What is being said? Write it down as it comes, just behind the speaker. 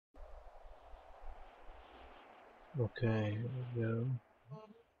Okay, here we go.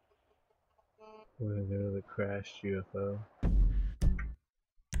 We're gonna go to the crashed UFO.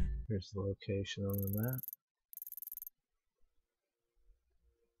 Here's the location on the map.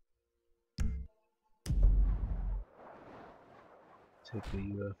 Take the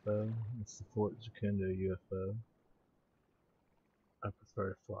UFO. It's the Fort Zancudo UFO. I prefer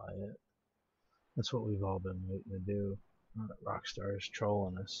to fly it. That's what we've all been waiting to do. Rockstar is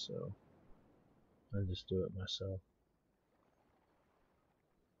trolling us, so I just do it myself.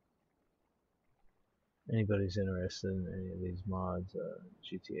 Anybody's interested in any of these mods,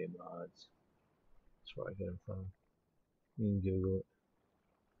 GTA mods, that's where I get them from. You can Google it.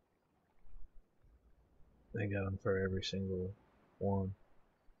 They got them for every single one.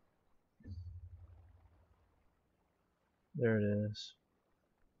 There it is.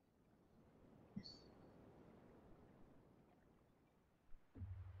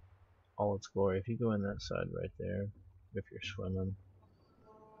 All its glory. If you go in that side right there, if you're swimming,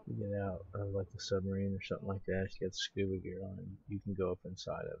 you get out of like the submarine or something like that, you get scuba gear on, you can go up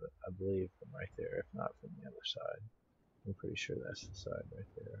inside of it, I believe, from right there, if not from the other side. I'm pretty sure that's the side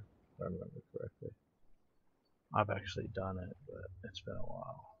right there, if I remember correctly. I've actually done it, but it's been a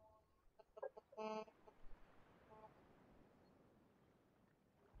while.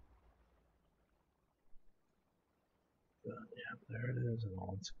 But yeah, there it is in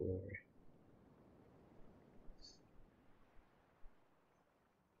all its glory.